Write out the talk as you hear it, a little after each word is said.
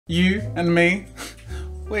you and me,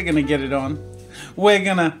 we're gonna get it on. We're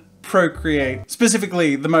gonna procreate.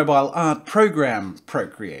 Specifically, the mobile art program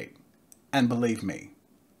Procreate. And believe me,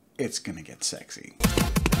 it's gonna get sexy.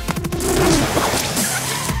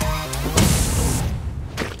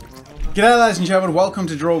 G'day ladies and gentlemen, welcome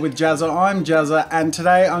to Draw with Jazza. I'm Jazza and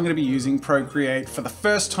today I'm going to be using Procreate for the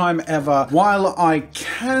first time ever. While I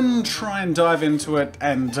can try and dive into it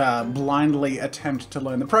and blindly attempt to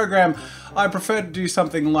learn the program, I prefer to do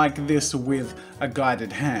something like this with a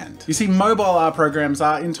guided hand. You see, mobile art programs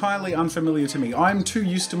are entirely unfamiliar to me. I'm too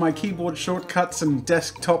used to my keyboard shortcuts and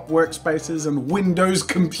desktop workspaces and Windows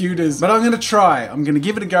computers, but I'm going to try. I'm going to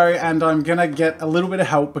give it a go and I'm going to get a little bit of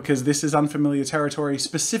help because this is unfamiliar territory,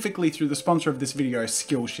 specifically through the sponsor of this video,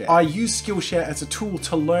 Skillshare. I use Skillshare as a tool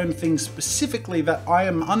to learn things specifically that I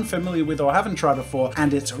am unfamiliar with or haven't tried before,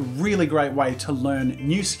 and it's a really great way to learn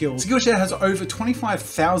new skills. Skillshare has over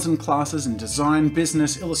 25,000 classes in design,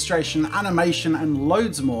 business, illustration, animation, and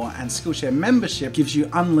loads more, and Skillshare membership gives you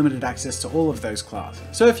unlimited access to all of those classes.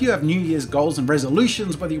 So if you have New Year's goals and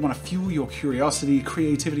resolutions, whether you want to fuel your curiosity,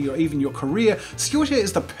 creativity, or even your career, Skillshare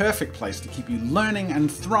is the perfect place to keep you learning and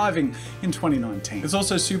thriving in 2019. It's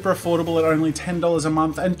also super affordable at only $10 a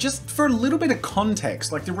month, and just for a little bit of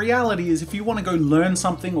context, like the reality is if you want to go learn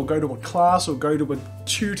something or go to a class or go to a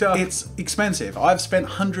tutor, it's expensive. I've spent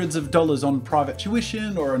hundreds of dollars on private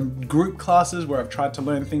tuition or on group classes where I've tried to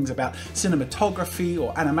learn things about cinematography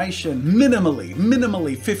or animation,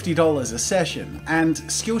 minimally $50 a session, and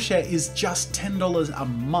Skillshare is just $10 a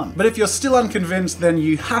month. But if you're still unconvinced, then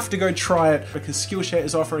you have to go try it because Skillshare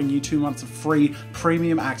is offering you 2 months of free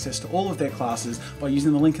premium access to all of their classes. By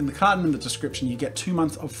using the link in the card and in the description, you get 2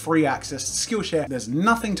 months of free access to Skillshare. There's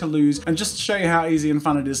nothing to lose, and just to show you how easy and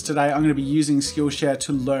fun it is today, I'm going to be using Skillshare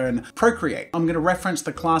to learn Procreate. I'm going to reference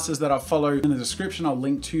the classes that I follow in the description. I'll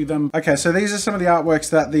link to them. Okay, so these are some of the artworks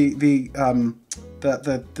that the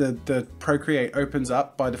Procreate opens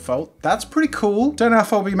up by default. That's pretty cool. Don't know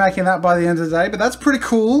if I'll be making that by the end of the day, but that's pretty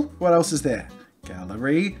cool. What else is there?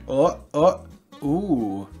 Gallery.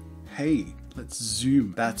 Ooh, hey. Let's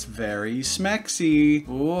zoom. That's very smexy.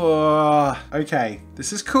 Oh, okay.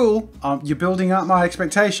 This is cool. You're building up my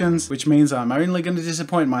expectations, which means I'm only going to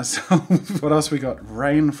disappoint myself. What else we got?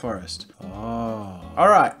 Rainforest. Oh. All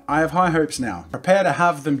right. I have high hopes now. Prepare to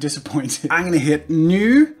have them disappointed. I'm going to hit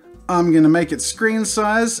new. I'm going to make it screen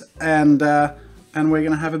size and we're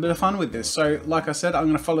going to have a bit of fun with this. So like I said, I'm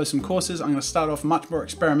going to follow some courses. I'm going to start off much more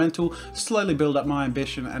experimental, slowly build up my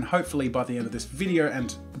ambition, and hopefully by the end of this video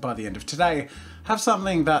and by the end of today, have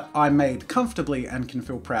something that I made comfortably and can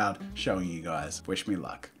feel proud showing you guys. Wish me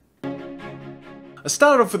luck. I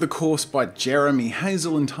started off with a course by Jeremy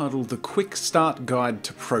Hazel entitled The Quick Start Guide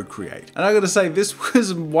to Procreate. And I gotta say, this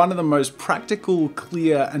was one of the most practical,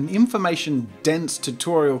 clear, and information-dense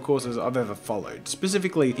tutorial courses I've ever followed,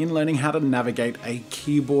 specifically in learning how to navigate a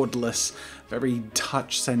keyboardless, very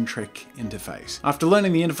touch-centric interface. After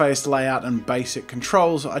learning the interface layout and basic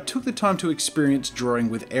controls, I took the time to experience drawing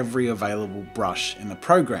with every available brush in the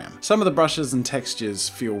program. Some of the brushes and textures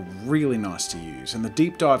feel really nice to use, and the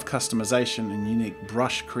deep dive customization and unique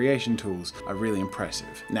brush creation tools are really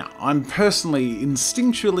impressive. Now, I'm personally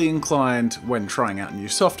instinctually inclined when trying out new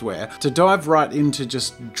software to dive right into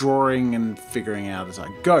just drawing and figuring out as I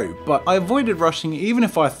go, but I avoided rushing even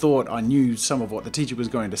if I thought I knew some of what the teacher was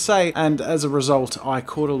going to say, and as a result, I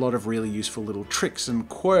caught a lot of really useful little tricks and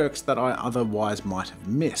quirks that I otherwise might have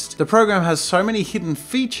missed. The program has so many hidden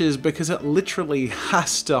features because it literally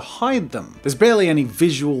has to hide them. There's barely any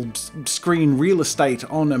visual screen real estate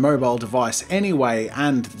on a mobile device anyway,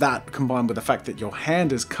 and that combined with the fact that your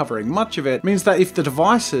hand is covering much of it means that if the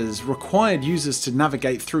devices required users to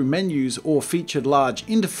navigate through menus or featured large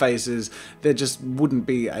interfaces, there just wouldn't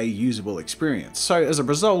be a usable experience. So as a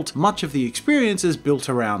result, much of the experience is built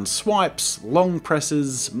around swipes, long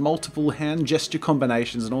presses, multiple hand gesture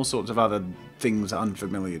combinations, and all sorts of other things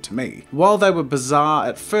unfamiliar to me. While they were bizarre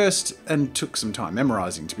at first and took some time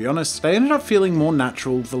memorizing, to be honest, they ended up feeling more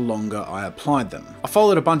natural the longer I applied them. I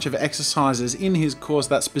followed a bunch of exercises in his course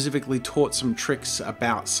that specifically taught some tricks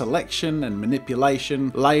about selection and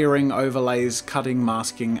manipulation, layering, overlays, cutting,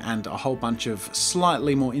 masking, and a whole bunch of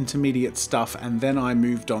slightly more intermediate stuff, and then I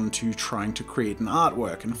moved on to trying to create an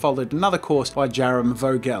artwork and followed another course by Jeremy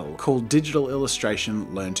Vogel called Digital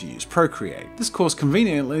Illustration Learn to Use Procreate. This course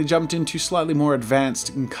conveniently jumped into slightly slightly more advanced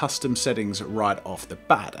and custom settings right off the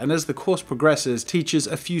bat, and as the course progresses, teaches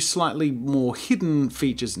a few slightly more hidden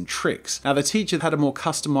features and tricks. Now, the teacher had a more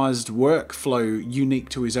customized workflow unique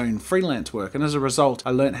to his own freelance work, and as a result,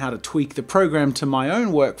 I learned how to tweak the program to my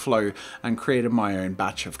own workflow and created my own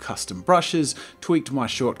batch of custom brushes, tweaked my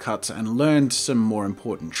shortcuts, and learned some more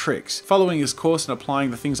important tricks. Following his course and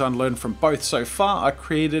applying the things I've learned from both so far, I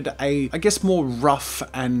created a, I guess, more rough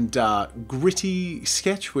and gritty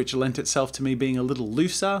sketch, which lent itself to me being a little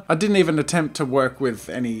looser. I didn't even attempt to work with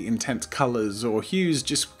any intense colors or hues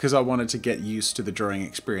just because I wanted to get used to the drawing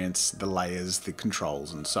experience, the layers, the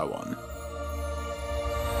controls, and so on.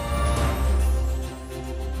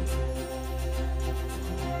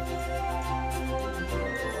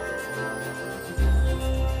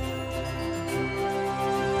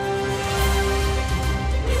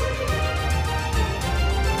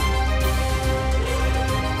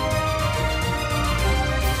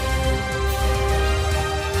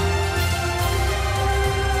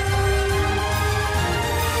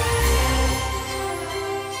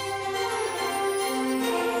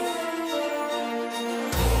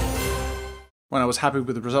 When I was happy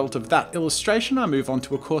with the result of that illustration, I move on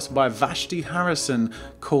to a course by Vashti Harrison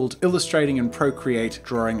called Illustrating in Procreate,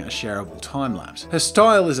 Drawing a Shareable Time-Lapse. Her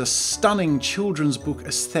style is a stunning children's book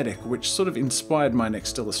aesthetic, which sort of inspired my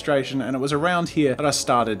next illustration, and it was around here that I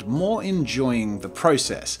started more enjoying the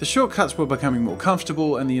process. The shortcuts were becoming more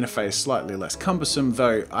comfortable and the interface slightly less cumbersome,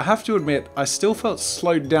 though I have to admit I still felt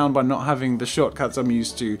slowed down by not having the shortcuts I'm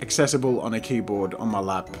used to accessible on a keyboard on my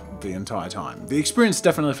lap the entire time. The experience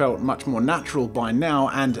definitely felt much more natural by now,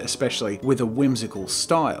 and especially with a whimsical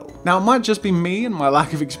style. Now, it might just be me and my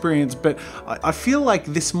lack of experience, but I feel like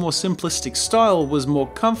this more simplistic style was more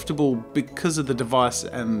comfortable because of the device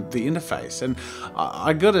and the interface. And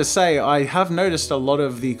I gotta say, I have noticed a lot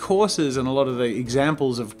of the courses and a lot of the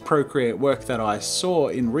examples of Procreate work that I saw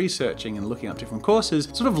in researching and looking up different courses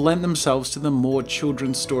sort of lent themselves to the more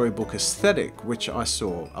children's storybook aesthetic, which I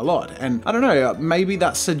saw a lot. And I don't know, maybe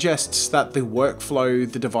that suggests that the workflow,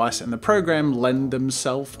 the device, and the program lend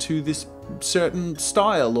themselves to this certain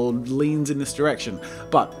style or leans in this direction.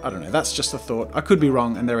 But I don't know, that's just a thought. I could be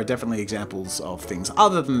wrong, and there are definitely examples of things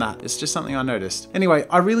other than that. It's just something I noticed. Anyway,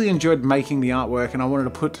 I really enjoyed making the artwork, and I wanted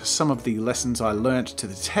to put some of the lessons I learnt to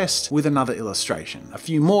the test with another illustration. A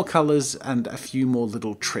few more colors and a few more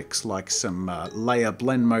little tricks, like some layer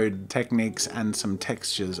blend mode techniques and some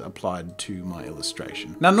textures applied to my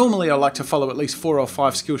illustration. Now, normally I like to follow at least 4 or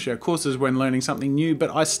 5 Skillshare courses when learning something new,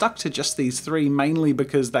 but I stuck to just these 3 mainly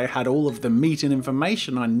because they had all of the meat and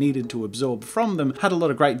information I needed to absorb from them, had a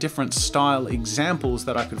lot of great different style examples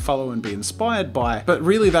that I could follow and be inspired by, but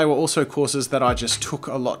really they were also courses that I just took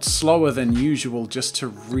a lot slower than usual just to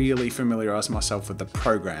really familiarize myself with the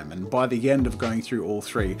program. And by the end of going through all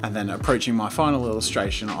 3 and then approaching my final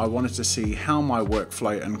illustration, I wanted to see how my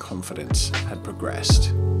workflow and confidence had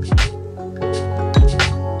progressed.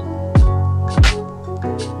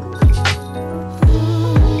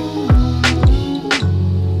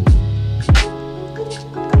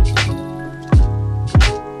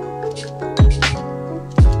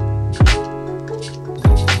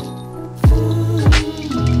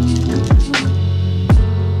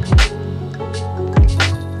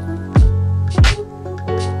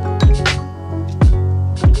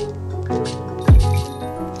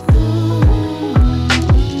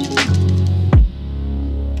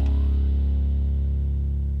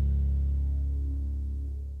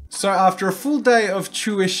 So after a full day of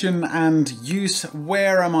tuition and use,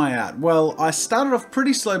 where am I at? Well, I started off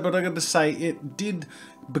pretty slow, but I got to say it did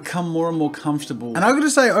become more and more comfortable. And I got to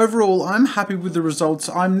say, overall, I'm happy with the results.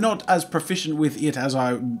 I'm not as proficient with it as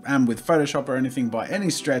I am with Photoshop or anything by any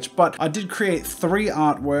stretch, but I did create 3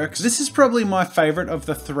 artworks. This is probably my favorite of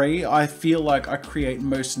the 3. I feel like I create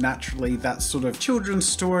most naturally that sort of children's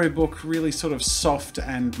storybook, really sort of soft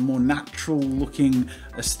and more natural looking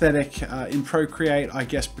aesthetic in Procreate, I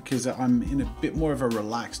guess because I'm in a bit more of a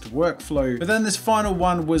relaxed workflow. But then this final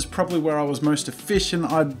one was probably where I was most efficient.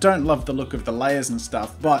 I don't love the look of the layers and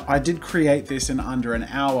stuff, but I did create this in under an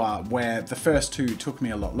hour, where the first 2 took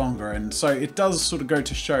me a lot longer. And so it does sort of go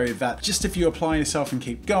to show that just if you apply yourself and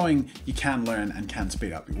keep going, you can learn and can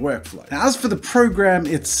speed up your workflow. Now, as for the program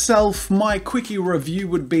itself, my quickie review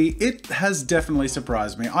would be, it has definitely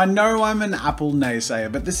surprised me. I know I'm an Apple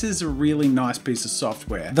naysayer, but this is a really nice piece of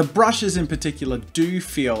software. The brushes in particular do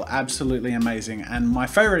feel absolutely amazing, and my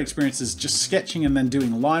favorite experience is just sketching and then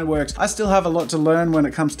doing line works. I still have a lot to learn when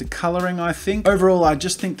it comes to coloring, I think. Overall, I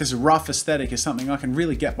just think this rough aesthetic is something I can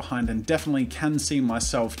really get behind and definitely can see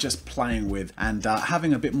myself just playing with and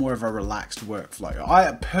having a bit more of a relaxed workflow.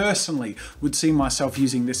 I personally would see myself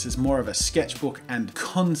using this as more of a sketchbook and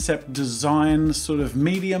concept design sort of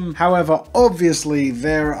medium. However, obviously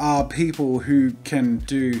there are people who can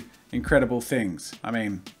do incredible things. I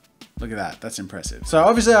mean, look at that, that's impressive. So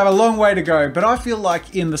obviously I have a long way to go, but I feel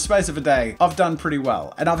like in the space of a day, I've done pretty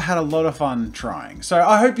well and I've had a lot of fun trying. So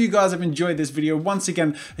I hope you guys have enjoyed this video. Once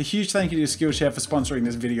again, a huge thank you to Skillshare for sponsoring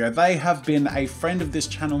this video. They have been a friend of this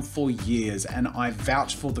channel for years and I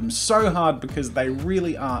vouch for them so hard because they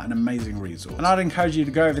really are an amazing resource. And I'd encourage you to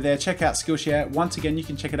go over there, check out Skillshare. Once again, you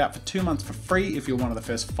can check it out for 2 months for free if you're one of the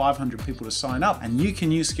first 500 people to sign up, and you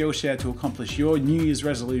can use Skillshare to accomplish your New Year's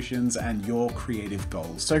resolutions and your creative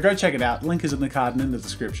goals. So go check it out. Link is in the card and in the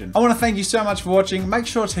description. I want to thank you so much for watching. Make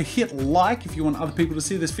sure to hit like if you want other people to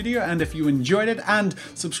see this video and if you enjoyed it, and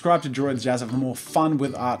subscribe to Draw with Jazza for more fun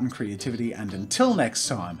with art and creativity. And until next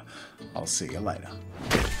time, I'll see you later.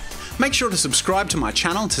 Make sure to subscribe to my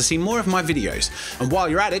channel to see more of my videos. And while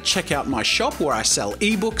you're at it, check out my shop where I sell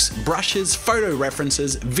ebooks, brushes, photo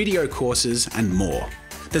references, video courses, and more.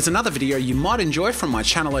 There's another video you might enjoy from my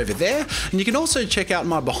channel over there, and you can also check out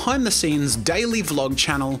my behind the scenes daily vlog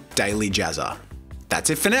channel, Daily Jazza. That's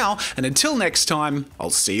it for now, and until next time, I'll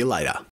see you later.